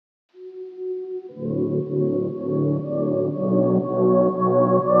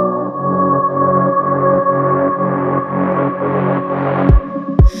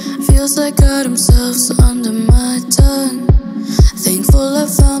feels like God himself's under my tongue. Thankful I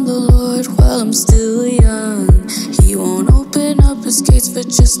found the Lord while I'm still young. He won't open up his gates for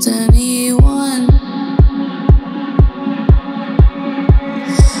just anyone.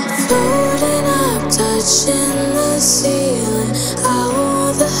 Floating up, touching the ceiling.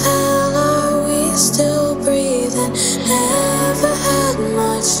 How the hell are we still breathing? Never had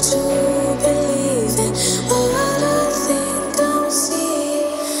much to believe in, but I think I'm seeing.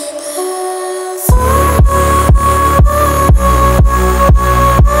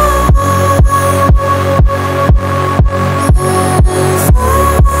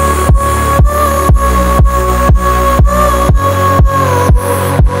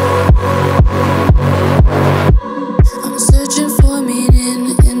 I'm searching for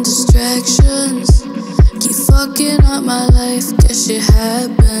meaning in distractions. Keep fucking up my life, guess shit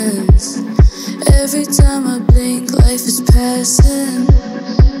happens. Every time I blink, life is passing.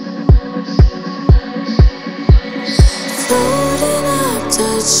 Floating up,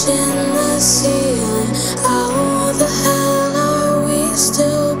 touching the sea.